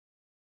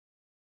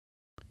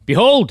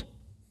Behold!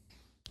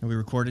 Are we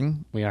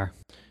recording? We are.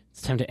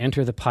 It's time to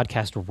enter the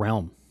podcast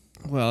realm.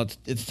 Well,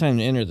 it's time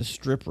to enter the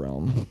strip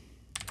realm.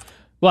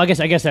 Well, I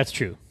guess that's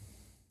true.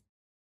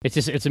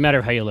 It's a matter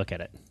of how you look at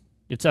it.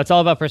 It's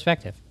all about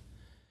perspective.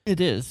 It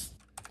is.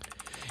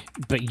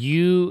 But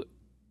you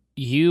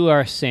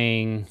are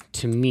saying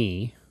to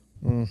me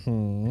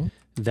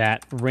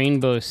that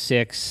Rainbow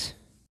Six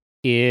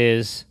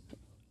is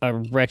a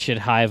wretched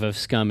hive of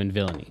scum and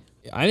villainy.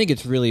 I think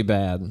it's really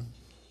bad.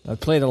 I've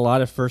played a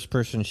lot of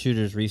first-person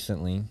shooters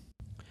recently.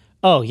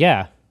 Oh,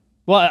 yeah.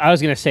 Well, I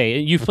was going to say,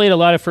 you've played a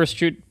lot of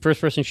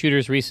first-person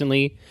shooters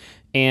recently,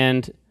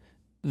 and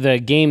the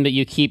game that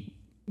you keep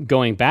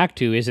going back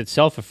to is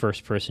itself a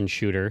first-person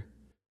shooter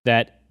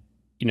that,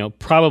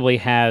 probably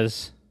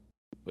has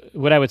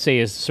what I would say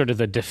is sort of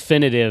the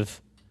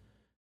definitive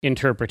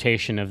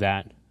interpretation of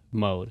that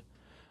mode.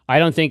 I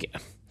don't think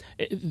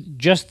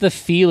just the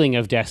feeling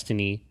of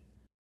Destiny,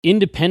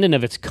 independent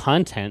of its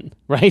content,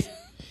 right?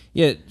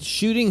 Yeah,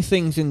 shooting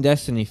things in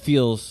Destiny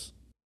feels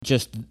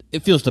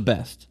the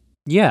best.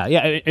 Yeah,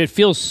 it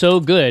feels so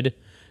good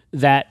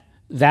that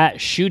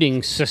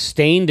shooting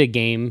sustained a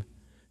game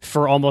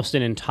for almost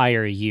an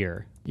entire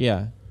year.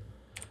 Yeah.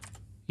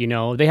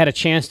 They had a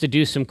chance to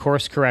do some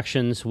course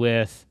corrections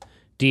with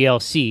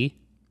DLC,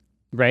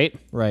 right?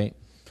 Right.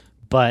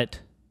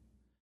 But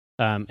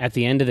at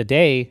the end of the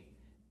day,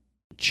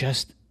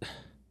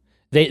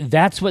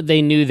 that's what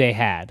they knew they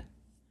had.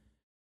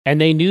 And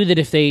they knew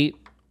that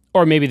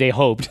or maybe they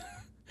hoped,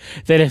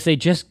 that if they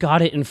just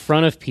got it in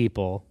front of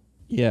people,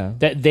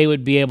 that they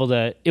would be able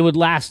to, it would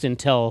last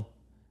until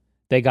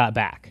they got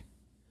back,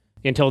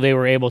 until they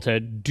were able to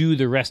do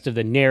the rest of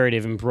the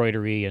narrative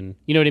embroidery and,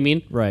 you know what I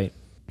mean? Right.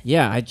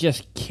 Yeah, I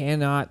just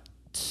cannot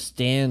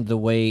stand the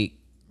way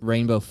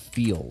Rainbow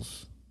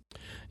feels.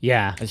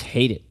 Yeah. I just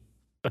hate it.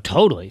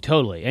 Totally.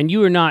 And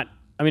you are not,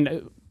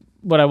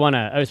 what I want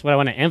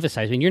to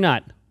emphasize,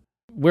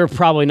 we're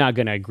probably not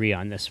going to agree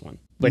on this one.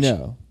 Which,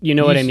 no. You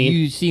know what I mean?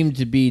 You seem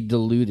to be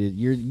deluded.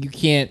 You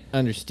can't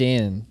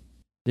understand.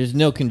 There's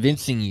no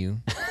convincing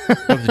you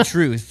of the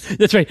truth.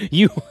 That's right.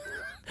 You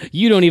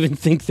don't even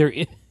think there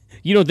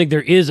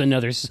is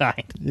another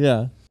side.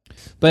 Yeah.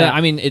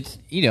 But it's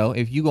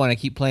if you want to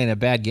keep playing a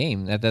bad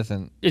game, that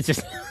doesn't. It's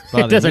just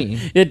bother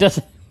me. It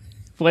doesn't.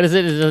 What is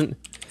it? It doesn't.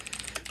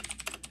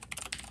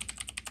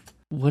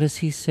 What does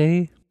he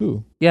say?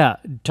 Who? Yeah,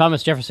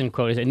 Thomas Jefferson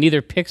quote is, "It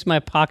neither picks my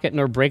pocket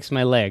nor breaks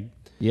my leg."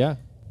 Yeah.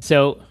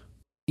 So,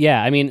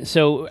 yeah,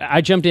 so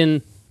I jumped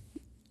in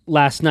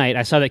last night.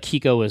 I saw that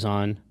Kiko was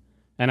on,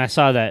 and I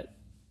saw that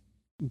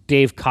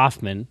Dave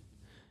Kaufman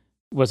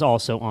was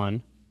also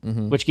on,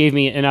 which gave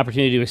me an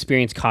opportunity to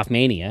experience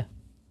Kaufmania.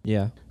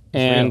 Yeah.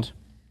 And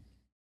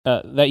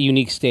that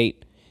unique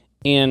state.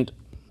 And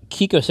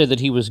Kiko said that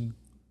he was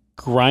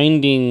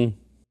grinding.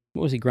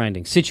 What was he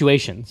grinding?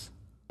 Situations.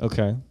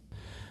 Okay.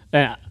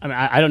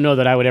 I don't know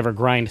that I would ever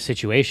grind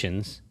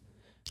situations.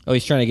 Oh,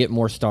 he's trying to get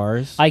more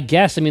stars? I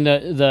guess.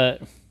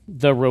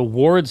 The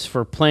rewards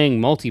for playing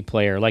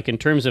multiplayer, like in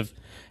terms of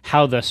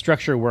how the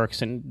structure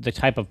works and the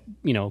type of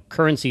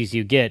currencies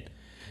you get,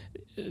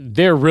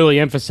 they're really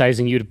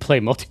emphasizing you to play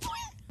multiplayer.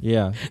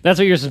 Yeah. That's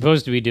what you're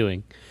supposed to be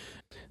doing.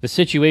 The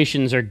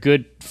situations are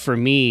good for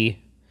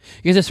me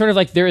because it's sort of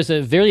like there's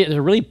a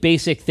really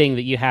basic thing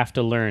that you have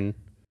to learn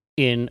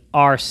in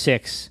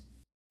R6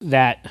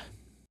 that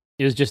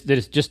is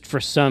just for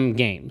some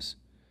games.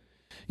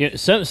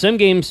 Some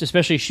games,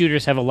 especially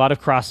shooters, have a lot of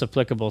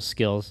cross-applicable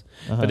skills.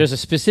 But there's a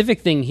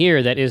specific thing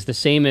here that is the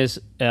same as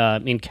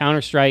in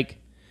Counter-Strike,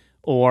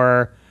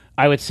 or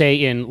I would say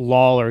in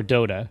LoL or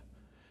Dota,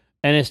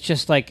 and it's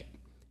just like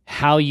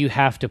how you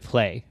have to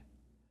play.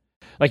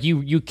 Like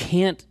you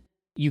can't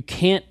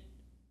really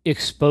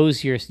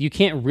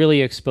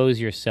expose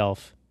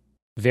yourself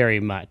very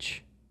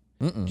much,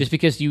 just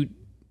because you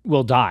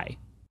will die.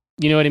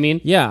 You know what I mean?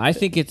 Yeah, I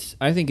think it's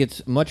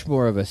much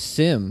more of a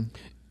sim.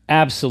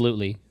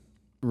 Absolutely.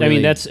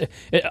 Really. That's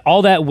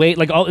all that weight.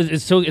 Like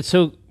it's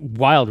so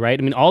wild,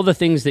 right? All the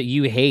things that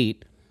you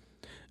hate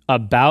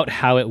about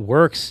how it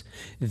works,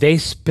 they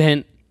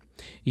spent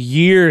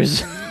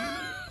years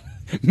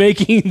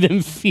making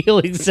them feel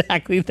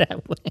exactly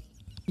that way.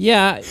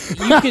 Yeah,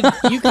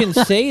 you can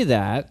say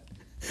that,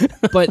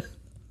 but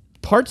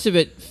parts of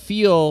it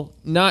feel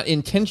not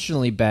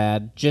intentionally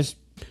bad, just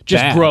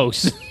bad.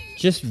 Gross,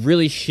 just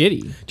really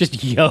shitty,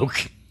 just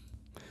yoke.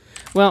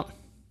 Well,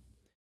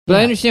 but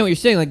I understand what you're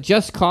saying. Like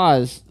Just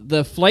Cause,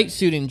 the flight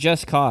suit in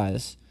Just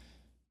Cause,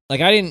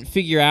 like I didn't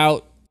figure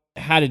out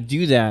how to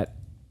do that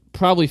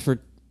probably for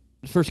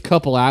the first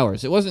couple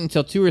hours. It wasn't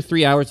until 2 or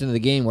 3 hours into the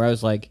game where I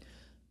was like,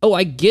 "Oh,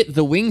 I get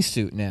the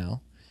wingsuit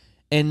now."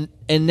 And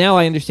now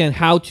I understand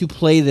how to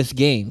play this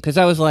game. Because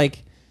I was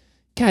like,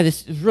 God,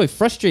 this is really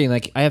frustrating.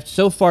 Like, I have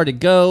so far to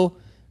go.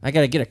 I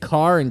got to get a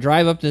car and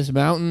drive up this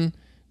mountain.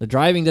 The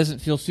driving doesn't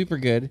feel super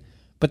good.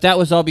 But that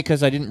was all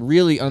because I didn't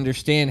really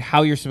understand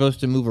how you're supposed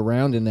to move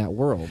around in that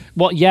world.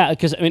 Well, yeah,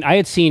 because I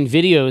had seen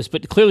videos,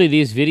 but clearly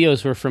these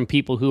videos were from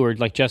people who were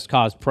like Just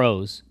Cause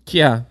pros.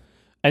 Yeah.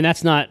 And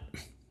that's not...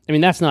 I mean,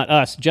 that's not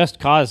us.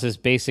 Just Cause has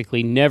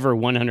basically never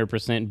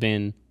 100%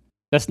 been.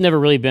 That's never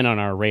really been on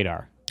our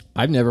radar.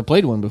 I've never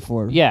played one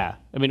before. Yeah,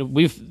 I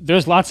mean,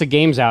 there's lots of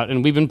games out,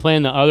 and we've been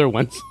playing the other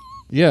ones.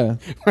 Yeah.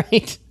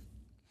 Right.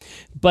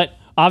 But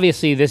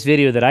obviously, this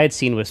video that I had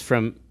seen was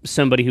from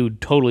somebody who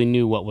totally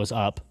knew what was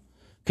up,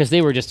 because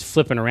they were just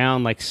flipping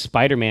around like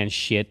Spider-Man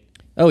shit.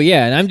 Oh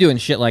yeah, and I'm doing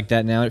shit like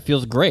that now. It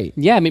feels great.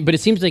 Yeah, I mean, but it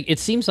seems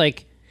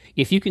like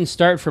if you can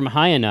start from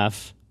high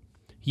enough,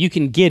 you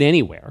can get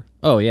anywhere.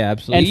 Oh yeah,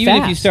 absolutely. And Even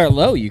fast. if you start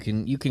low, you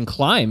can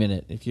climb in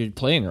it if you're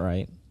playing it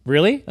right.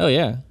 Really? Oh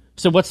yeah.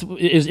 So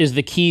is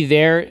the key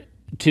there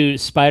to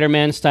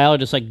Spider-Man style?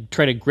 Just like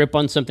try to grip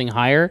on something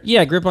higher?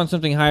 Yeah, grip on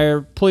something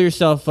higher, pull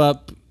yourself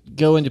up,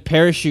 go into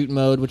parachute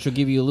mode, which will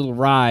give you a little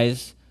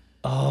rise.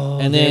 Oh,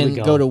 and there then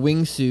we go to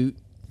wingsuit.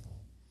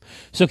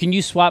 So can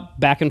you swap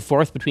back and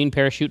forth between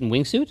parachute and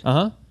wingsuit?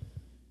 Uh-huh.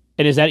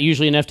 And is that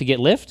usually enough to get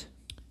lift?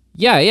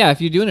 Yeah, if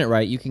you're doing it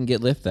right, you can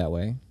get lift that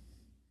way.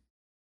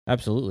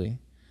 Absolutely.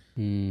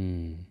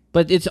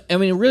 But it's, I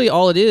mean, really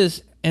all it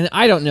is, and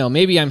I don't know,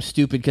 maybe I'm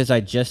stupid because I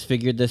just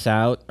figured this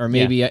out, or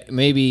maybe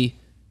maybe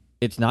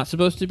it's not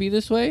supposed to be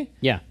this way.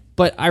 Yeah.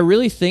 But I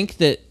really think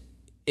that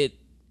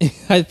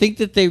I think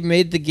that they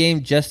made the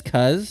game just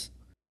cuz.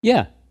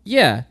 Yeah.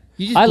 Yeah.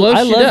 You just I blow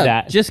shit love up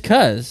that. just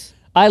cuz.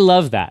 I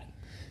love that.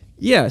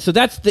 Yeah, so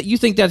that's you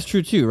think that's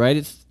true too, right?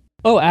 It's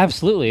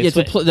absolutely. it's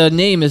the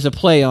name is a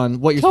play on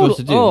what you're supposed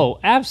to do. Oh,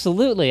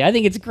 absolutely. I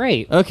think it's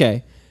great.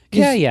 Okay.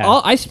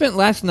 Yeah. I spent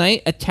last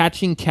night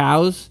attaching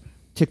cows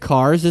to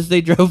cars as they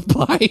drove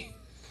by.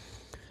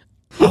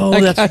 Oh,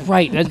 that's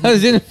right. I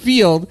was in a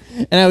field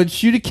and I would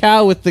shoot a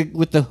cow with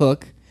the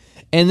hook,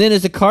 and then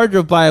as a car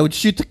drove by, I would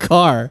shoot the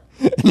car,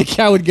 and the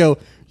cow would go.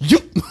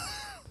 Yoop!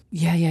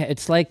 Yeah.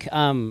 It's like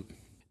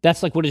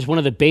that's like what is one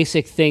of the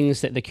basic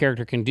things that the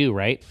character can do,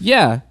 right?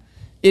 Yeah,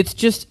 it's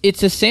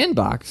a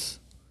sandbox.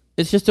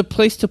 It's just a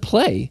place to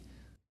play.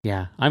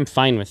 Yeah, I'm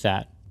fine with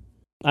that.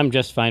 I'm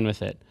just fine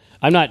with it.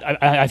 I'm not.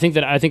 I think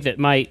that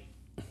my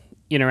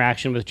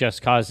interaction with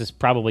Just Cause is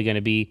probably going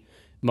to be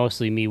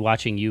mostly me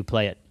watching you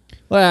play it.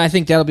 Well, I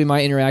think that'll be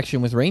my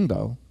interaction with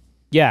Rainbow.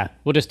 Yeah,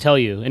 we'll just tell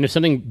you, and if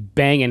something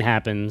banging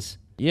happens,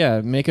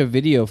 yeah, make a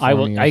video for I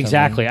will me. Or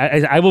exactly.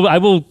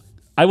 something.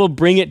 I will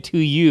bring it to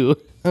you.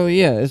 Oh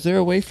yeah, is there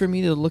a way for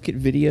me to look at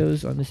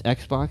videos on this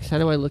Xbox? How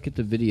do I look at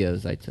the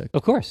videos I took?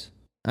 Of course.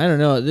 I don't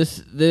know.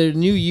 The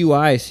new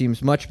UI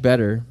seems much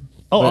better.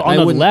 Oh, but on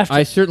the left.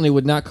 I certainly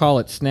would not call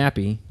it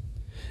snappy.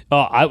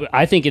 Oh,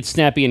 I think it's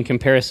snappy in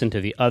comparison to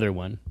the other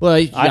one. Well,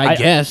 I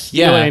guess.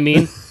 You know what I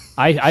mean?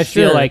 I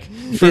feel Sure. like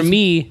for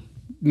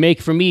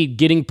me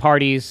getting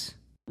parties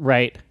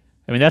right.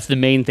 I mean, that's the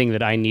main thing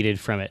that I needed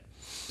from it.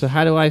 So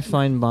how do I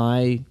find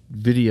my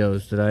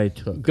videos that I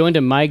took? Go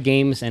into My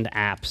Games and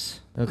Apps,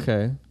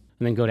 Okay. and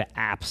then go to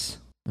Apps,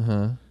 Uh-huh.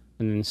 and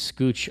then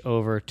scooch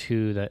over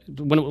to the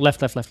left.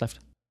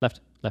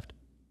 There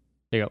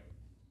you go.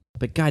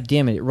 But god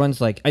damn it, it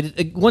runs like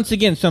once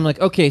again. So I'm like,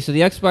 okay, so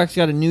the Xbox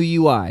got a new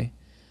UI,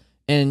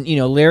 and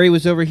Larry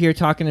was over here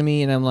talking to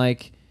me, and I'm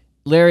like,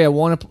 Larry, I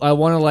want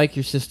to like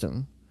your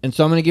system, and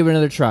so I'm gonna give it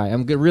another try.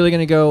 I'm really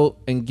gonna go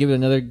and give it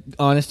another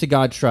honest to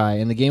god try,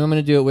 and the game I'm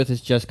gonna do it with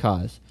is Just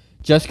Cause.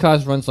 Just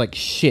Cause runs like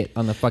shit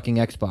on the fucking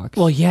Xbox.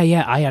 Well,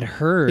 yeah, I had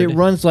heard it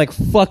runs like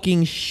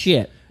fucking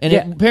shit, and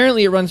Yeah.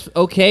 apparently it runs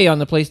okay on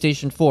the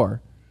PlayStation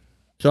 4.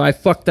 So I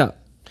fucked up.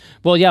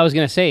 Well, yeah, I was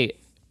gonna say,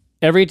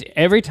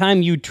 every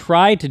time you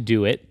try to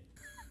do it,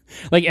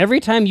 like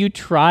every time you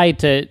try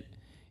to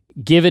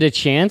give it a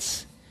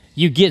chance,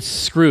 you get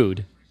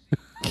screwed.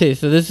 Okay,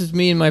 so this is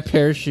me in my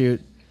parachute,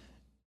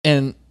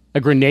 and A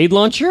grenade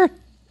launcher?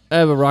 I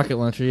have a rocket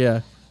launcher.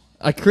 Yeah,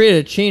 I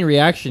created a chain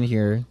reaction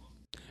here.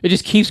 It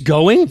just keeps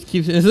going? Look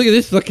at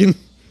this fucking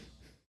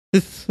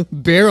this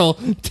barrel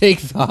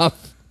takes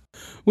off.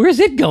 Where's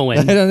it going?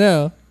 I don't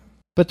know,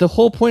 but the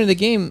whole point of the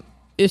game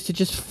is to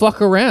just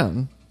fuck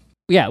around.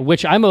 Yeah,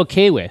 which I'm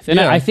okay with, and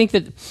Yeah. I think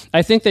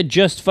that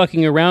just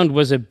fucking around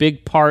was a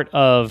big part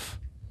of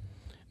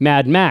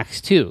Mad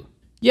Max too.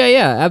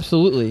 Yeah,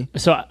 absolutely.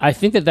 So I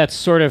think that that's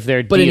sort of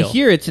their But deal. in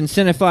here, it's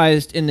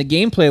incentivized in the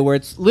gameplay where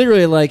it's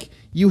literally like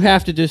you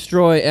have to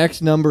destroy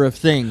X number of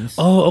things.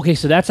 Oh, okay,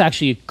 so that's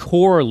actually a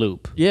core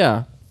loop.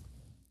 Yeah.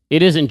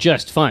 It isn't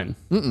just fun.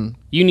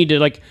 You need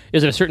to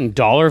is it a certain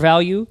dollar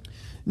value?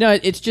 No,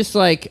 it's just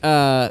like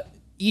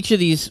each of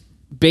these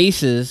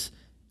bases,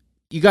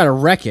 you got to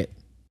wreck it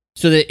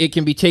so that it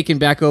can be taken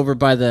back over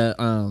by the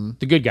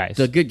good guys.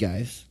 The good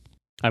guys.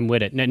 I'm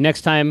with it.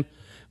 Next time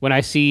when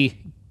I see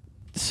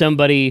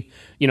somebody,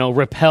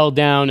 rappel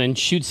down and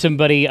shoot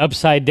somebody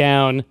upside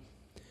down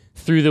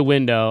through the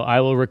window,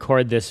 I will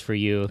record this for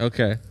you.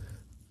 Okay.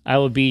 I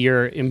will be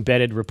your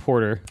embedded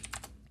reporter.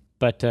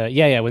 But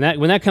when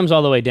that comes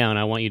all the way down,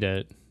 I want you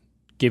to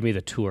give me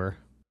the tour.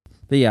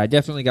 But yeah, I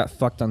definitely got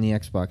fucked on the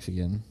Xbox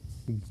again.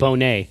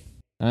 Bonet.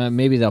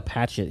 Maybe they'll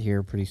patch it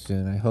here pretty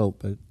soon, I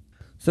hope. But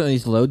some of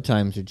these load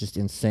times are just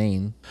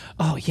insane.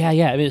 Oh, yeah.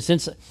 I mean,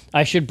 since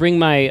I should bring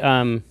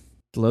my...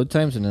 Load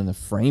times and then the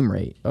frame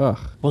rate. Ugh.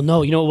 Well,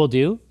 no, you know what we'll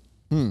do?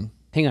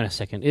 Hang on a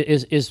second.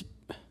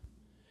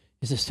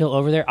 Is it still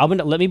over there?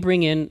 Let me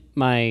bring in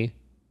my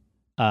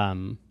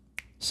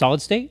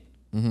solid state,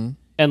 and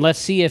let's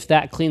see if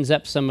that cleans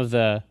up some of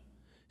the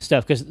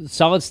stuff. Because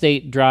solid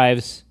state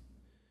drives,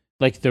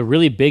 like the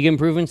really big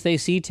improvements they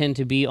see, tend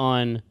to be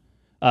on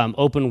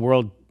open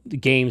world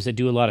games that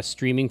do a lot of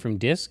streaming from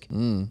disk.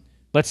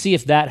 Let's see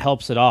if that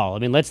helps at all. I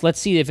mean, let's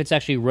see if it's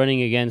actually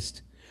running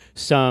against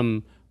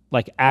some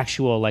like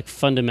actual like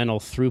fundamental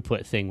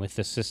throughput thing with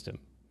the system.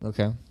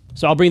 Okay.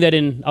 So I'll bring that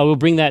in. I will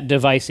bring that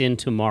device in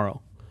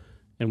tomorrow,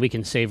 and we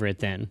can savor it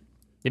then.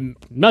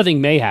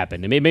 Nothing may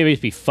happen. It may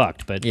just be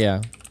fucked, but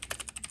yeah.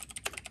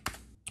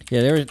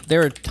 Yeah,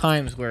 there are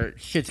times where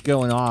shit's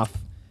going off,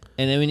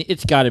 and I mean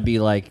it's got to be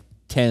like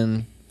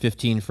 10,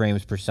 15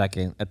 frames per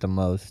second at the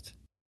most.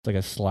 It's like a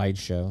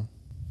slideshow.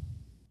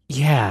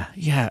 Yeah.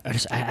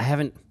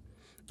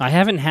 I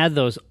haven't had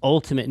those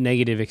ultimate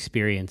negative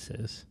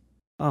experiences.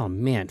 Oh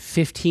man,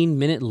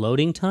 15-minute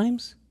loading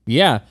times?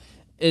 Yeah.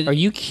 Are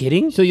you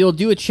kidding? So you'll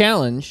do a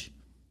challenge,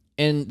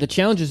 and the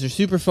challenges are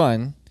super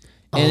fun.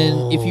 And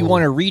then if you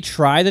want to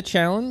retry the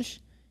challenge,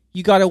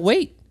 you got to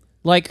wait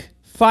like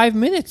 5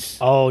 minutes.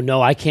 Oh,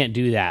 no, I can't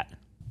do that.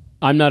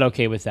 I'm not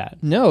okay with that.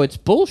 No, it's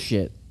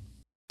bullshit.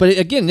 But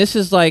again, this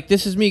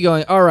is me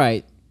going, all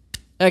right,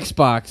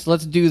 Xbox,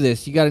 let's do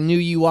this. You got a new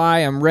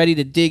UI. I'm ready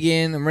to dig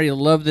in. I'm ready to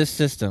love this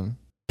system.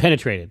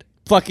 Penetrated.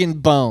 Fucking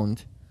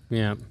boned.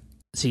 Yeah.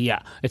 See,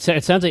 yeah. It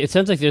sounds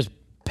like there's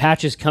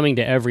patches coming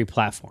to every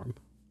platform.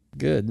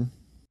 Good.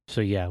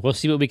 So yeah, we'll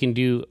see what we can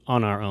do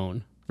on our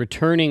own.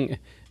 Returning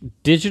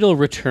digital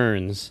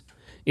returns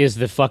is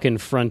the fucking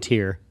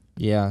frontier.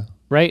 Yeah.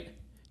 Right?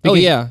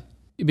 Yeah.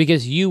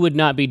 Because you would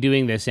not be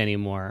doing this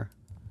anymore.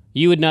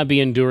 You would not be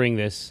enduring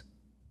this.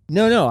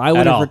 No. I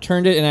would have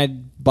returned it and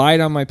I'd buy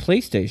it on my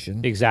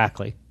PlayStation.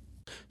 Exactly.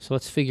 So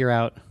let's figure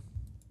out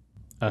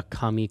a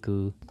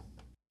Kamiku.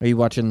 Are you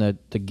watching the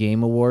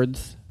Game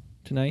Awards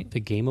tonight? The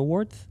Game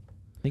Awards?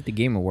 I think the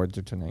Game Awards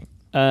are tonight.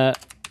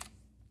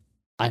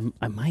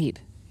 I might,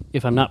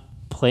 if I'm not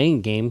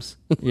playing games.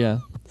 Yeah.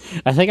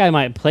 I think I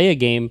might play a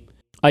game.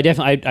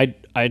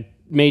 I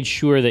made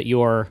sure that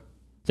your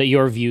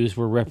views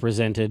were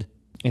represented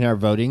in our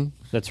voting.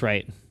 That's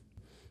right.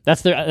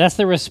 That's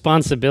the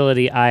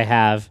responsibility I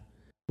have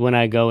when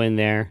I go in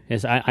there.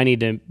 Is I need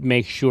to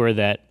make sure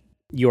that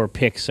your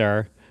picks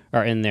are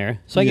in there.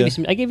 So I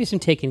gave you some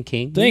Taken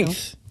King.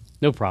 Thanks.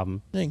 No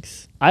problem.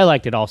 Thanks. I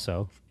liked it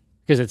also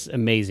because it's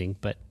amazing,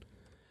 but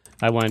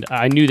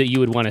I knew that you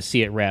would want to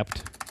see it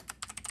repped.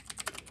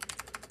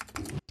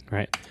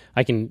 Right.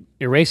 I can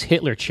erase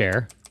Hitler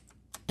chair.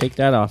 Take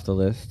that off the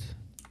list.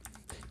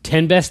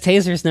 10 best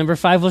tasers, number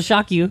 5 will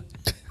shock you.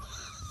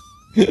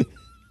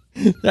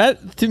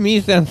 That, to me,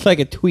 sounds like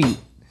a tweet.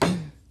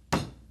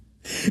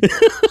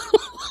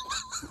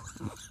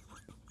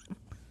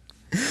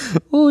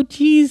 Oh,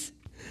 jeez.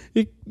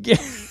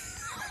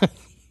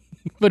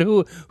 But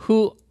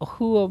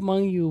who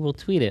among you will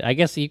tweet it? I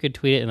guess you could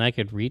tweet it and I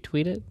could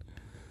retweet it.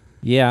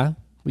 Yeah.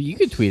 Well, you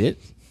could tweet it.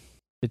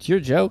 It's your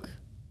joke.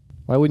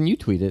 Why wouldn't you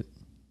tweet it?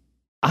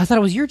 I thought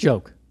it was your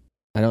joke.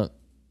 I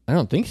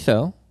don't think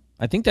so.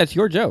 I think that's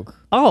your joke.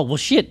 Oh, well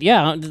shit.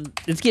 Yeah,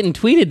 it's getting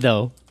tweeted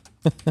though.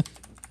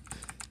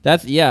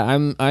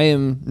 I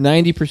am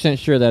 90%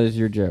 sure that is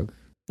your joke.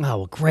 Oh,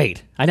 well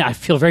great. I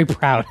feel very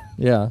proud.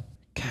 Yeah.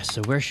 Gosh,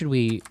 so where should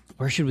we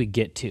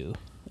get to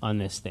on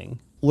this thing?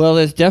 Well,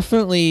 there's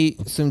definitely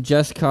some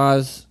Just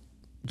Cause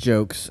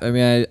jokes. I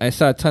mean, I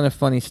saw a ton of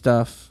funny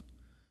stuff.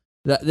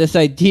 This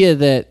idea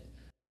that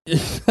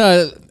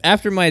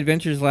after my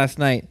adventures last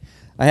night,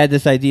 I had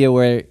this idea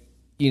where,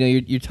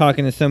 you're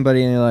talking to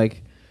somebody and you're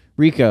like,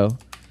 Rico,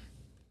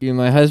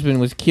 my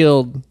husband was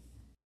killed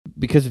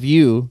because of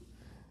you.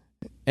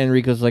 And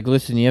Rico's like,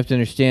 listen, you have to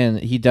understand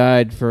that he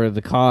died for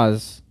the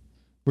cause.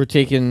 We're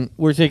taking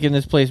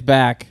this place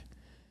back,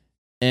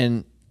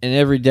 and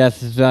every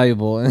death is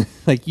valuable. And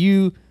like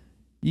you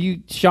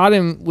shot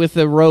him with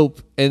a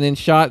rope and then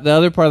shot the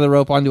other part of the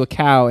rope onto a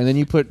cow, and then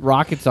you put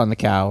rockets on the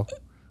cow.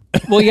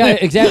 Well, yeah,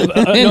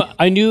 exactly. No,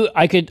 I knew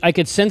I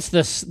could sense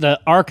the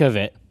arc of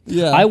it.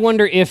 Yeah. I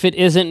wonder if it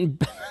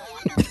isn't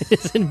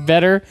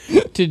better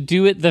to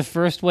do it the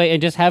first way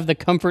and just have the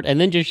comfort and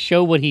then just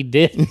show what he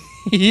did.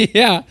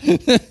 Yeah.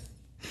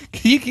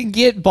 You can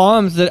get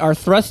bombs that are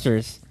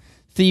thrusters,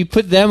 so you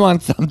put them on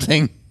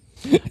something.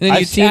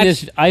 I've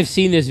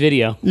seen this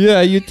video.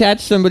 Yeah, you attach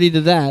somebody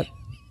to that.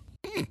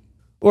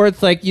 Or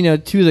it's like,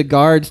 two of the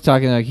guards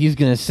talking like, he's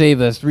going to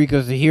save us.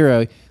 Rico's a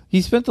hero.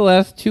 He spent the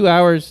last 2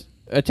 hours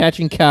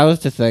attaching cows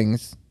to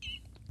things.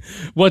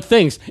 What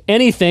things?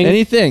 Anything.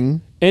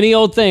 Anything. Any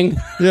old thing.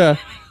 Yeah.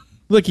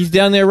 Look, he's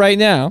down there right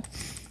now.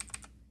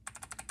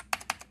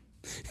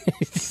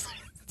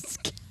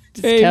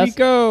 Hey,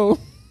 Rico.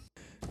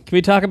 Can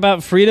we talk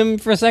about freedom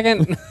for a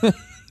second?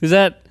 Is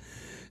that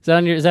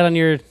on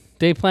your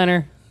day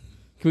planner?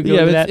 Can we go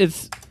over that?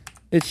 It's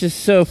just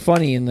so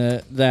funny in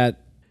that.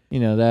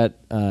 No,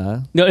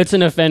 it's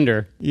an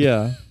offender.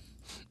 Yeah.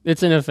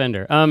 It's an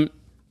offender.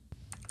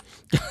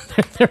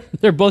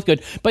 They're both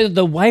good. But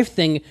the wife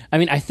thing, I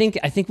mean, I think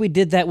we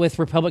did that with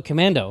Republic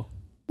Commando.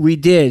 We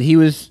did. He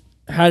was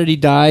How did he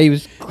die? He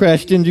was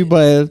crashed into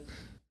by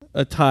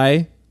a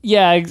tie.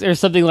 Yeah, or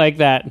something like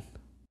that.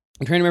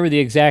 I'm trying to remember the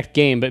exact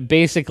game, but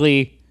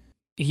basically,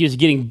 he was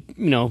getting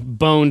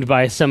boned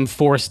by some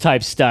force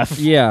type stuff.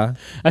 Yeah,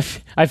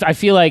 I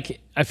feel like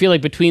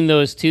between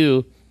those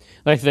two,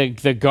 like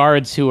the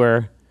guards who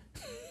are.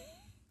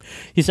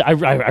 I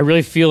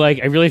really feel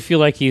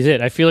like he's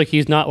it. I feel like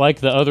he's not like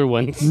the other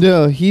ones.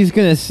 No, he's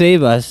gonna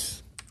save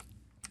us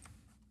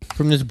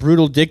from this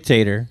brutal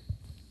dictator.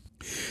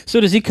 So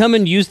does he come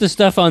and use the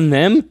stuff on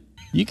them?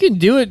 You can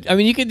do it. I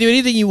mean, you can do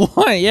anything you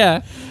want.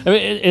 Yeah. I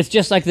mean, it's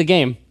just like the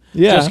game.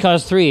 Yeah. Just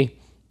Cause 3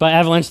 by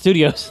Avalanche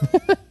Studios.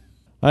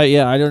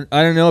 Yeah. I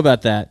don't know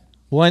about that.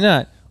 Why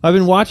not? I've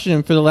been watching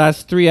him for the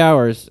last 3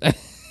 hours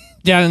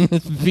down in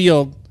this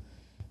field,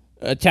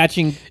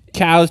 attaching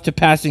cows to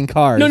passing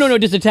cars. No.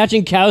 Just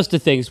attaching cows to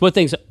things. What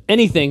things?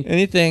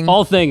 Anything.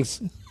 All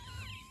things.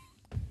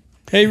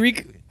 Hey,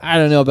 Rico. I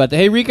don't know about that.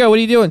 Hey, Rico, what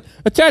are you doing?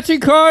 Attaching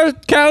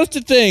cows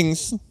to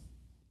things.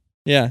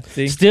 Yeah.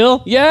 See.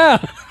 Still,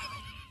 yeah.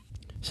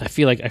 So I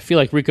feel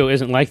like Rico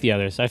isn't like the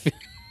others. I feel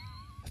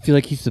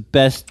like he's the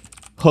best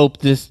hope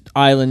this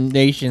island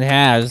nation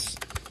has.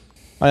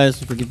 I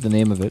just forget the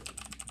name of it.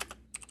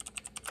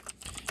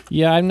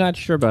 Yeah, I'm not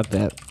sure about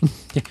that.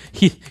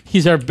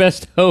 He's our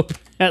best hope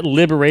at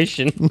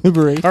liberation.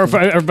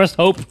 Our best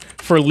hope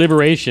for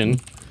liberation.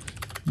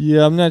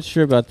 Yeah, I'm not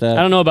sure about that.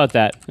 I don't know about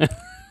that.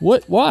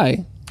 What?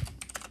 Why?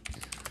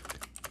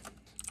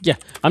 Yeah,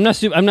 I'm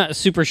not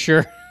super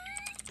sure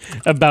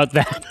about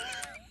that.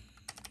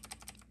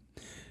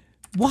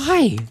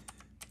 Why?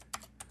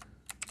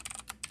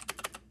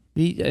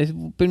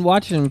 I've been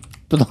watching him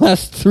for the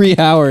last 3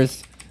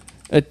 hours,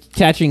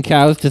 attaching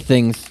cows to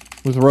things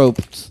with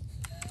ropes.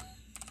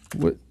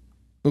 What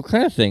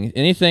kind of thing?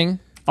 Anything?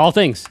 All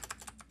things.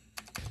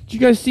 Did you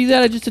guys see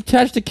that? I just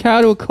attached a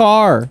cow to a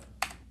car.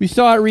 We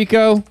saw it,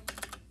 Rico.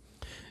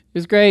 It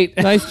was great.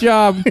 Nice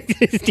job.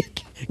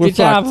 Good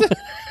job.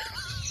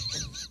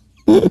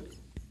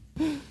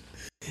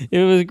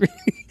 It was great.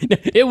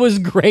 It was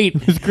great.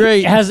 It's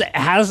great. It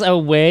has a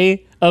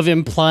way of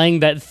implying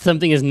that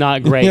something is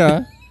not great.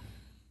 Yeah.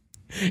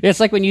 It's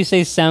like when you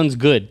say sounds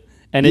good,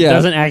 and it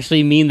doesn't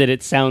actually mean that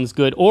it sounds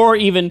good, or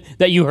even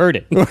that you heard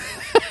it.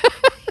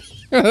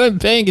 I'm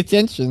paying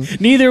attention.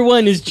 Neither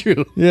one is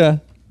true. Yeah.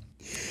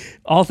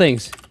 All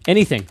things.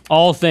 Anything.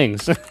 All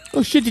things.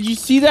 Oh, shit. Did you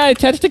see that? I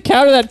attached a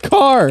cow to that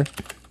car.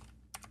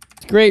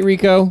 It's great,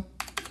 Rico.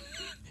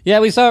 Yeah,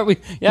 we saw it.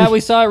 We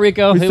saw it,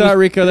 Rico. We saw it,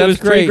 Rico. That was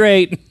pretty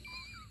great.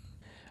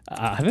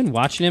 I've been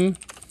watching him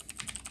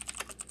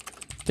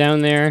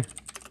down there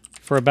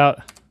for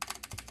about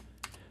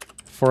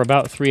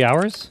 3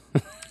 hours.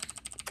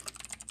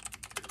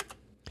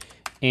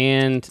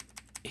 And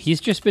he's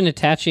just been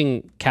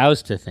attaching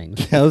cows to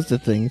things. Cows to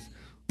things?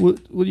 What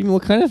do you mean,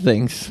 what kind of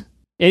things?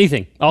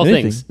 Anything. All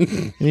things.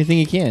 Anything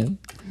you can.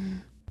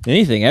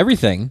 Anything,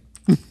 everything.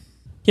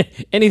 Yeah,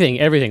 anything,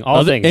 everything,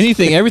 all things.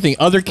 Anything, everything,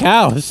 other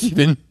cows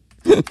even.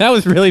 That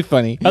was really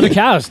funny. Other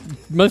cows.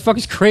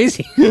 Motherfucker's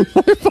crazy.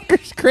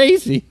 Motherfucker's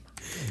crazy.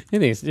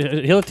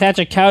 He'll attach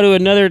a cow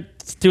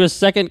to a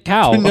second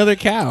cow. To another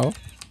cow.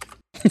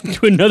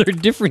 To another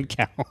different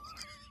cow.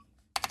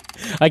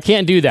 I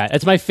can't do that.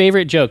 It's my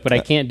favorite joke, but I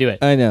can't do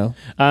it. I know.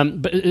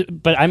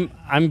 But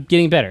I'm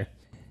getting better.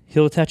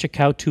 He'll attach a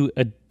cow to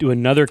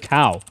another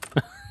cow.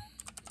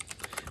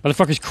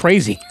 Motherfucker's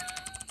crazy.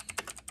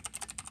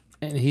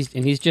 And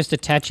he's just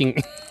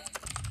attaching.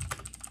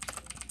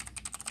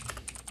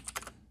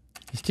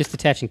 He's just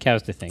attaching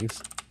cows to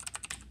things.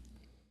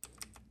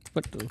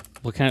 What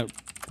kind of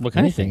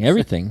Anything, things?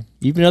 everything,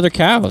 even other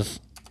cows.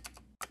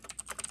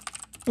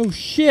 Oh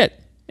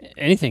shit!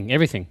 Anything,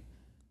 everything.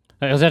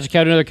 He'll attach a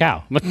cow to another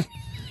cow.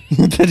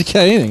 Attach a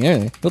cow to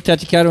anything. He'll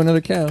attach a cow to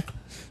another cow.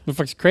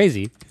 Motherfucker's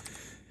crazy.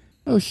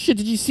 Oh shit!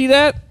 Did you see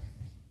that?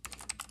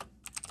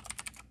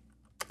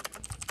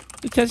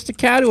 He attached a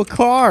cow to a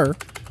car.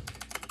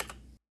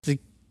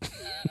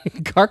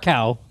 Car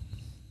cow.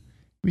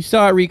 We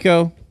saw it,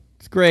 Rico.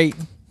 It's great.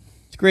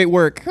 It's great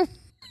work.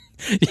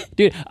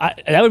 Dude,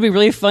 that would be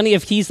really funny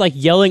if he's like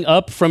yelling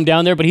up from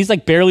down there, but he's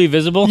like barely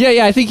visible.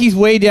 Yeah, I think he's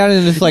way down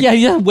in this like...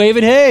 Yeah,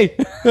 waving, hey!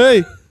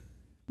 Hey!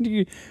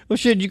 Oh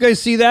shit, did you guys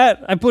see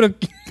that? I put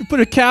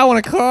a cow on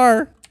a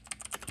car.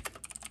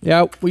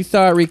 Yeah, we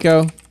saw it,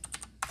 Rico.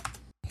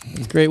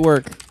 It's great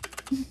work.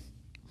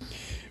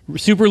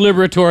 Super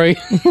liberatory.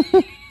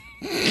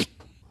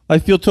 I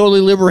feel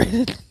totally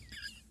liberated.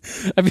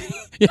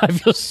 I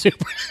feel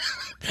super.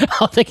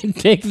 How they can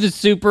take the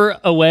super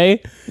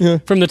away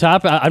from the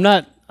top? I'm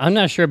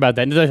not sure about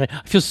that. I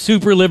feel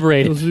super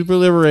liberated. Super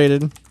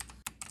liberated.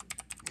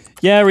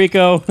 Yeah,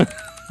 Rico.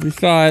 We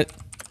saw it.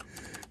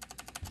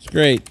 It's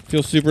great.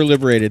 Feel super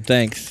liberated.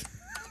 Thanks.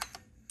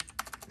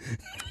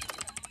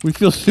 We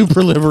feel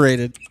super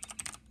liberated.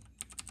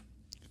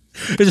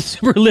 Is it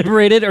super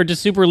liberated or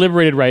just super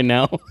liberated right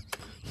now?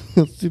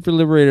 Super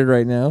liberated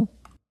right now.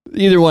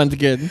 Either one's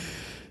good.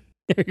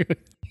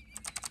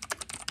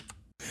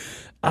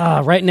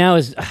 Right now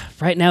is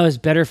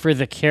better for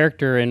the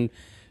character, and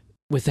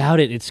without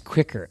it, it's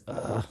quicker.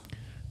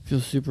 Feel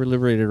super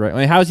liberated, right? I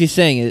mean, how is he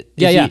saying it?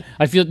 Yeah.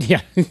 I feel,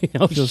 yeah.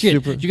 Oh, Feel shit.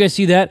 super- Did you guys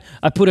see that?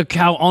 I put a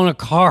cow on a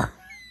car.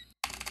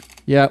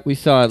 Yeah, we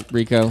saw it,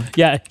 Rico.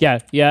 Yeah,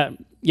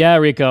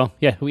 Rico.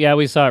 Yeah,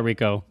 we saw it,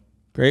 Rico.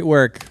 Great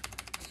work.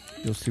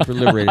 Feel super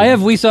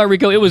liberated. We saw it,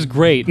 Rico. It was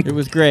great. It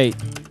was great.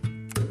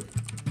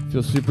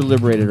 Feel super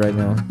liberated right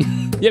now.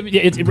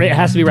 It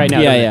has to be right now.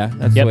 Yeah.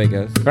 That's the way it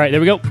goes. All right,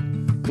 there we go.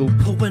 Cool.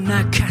 But when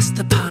I cast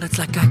the pot, it's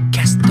like I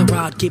cast the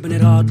rod, keeping it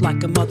hard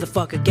like a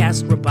motherfucker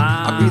gas robot.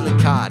 I'm reeling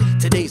cod,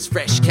 today's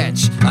fresh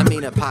catch. I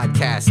mean a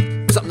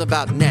podcast, something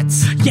about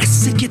nets.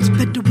 Yes, it gets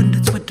better when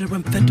it's winter.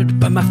 I'm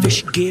fettered by my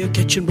fish gear,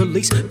 catch and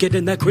release. Get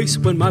in that crease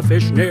when my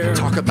fish near.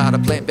 Talk about a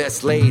plant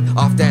best laid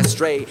off that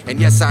stray. And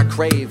yes, I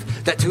crave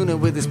that tuna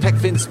with his peck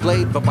fin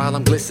splayed. But while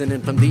I'm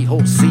glistening from the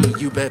whole sea,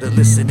 you better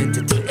listen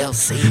into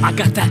TLC. I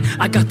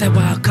got that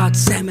wild caught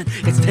salmon.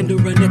 It's tender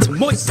and it's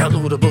moist.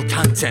 Downloadable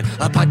content,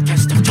 a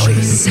podcast of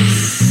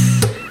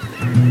choice.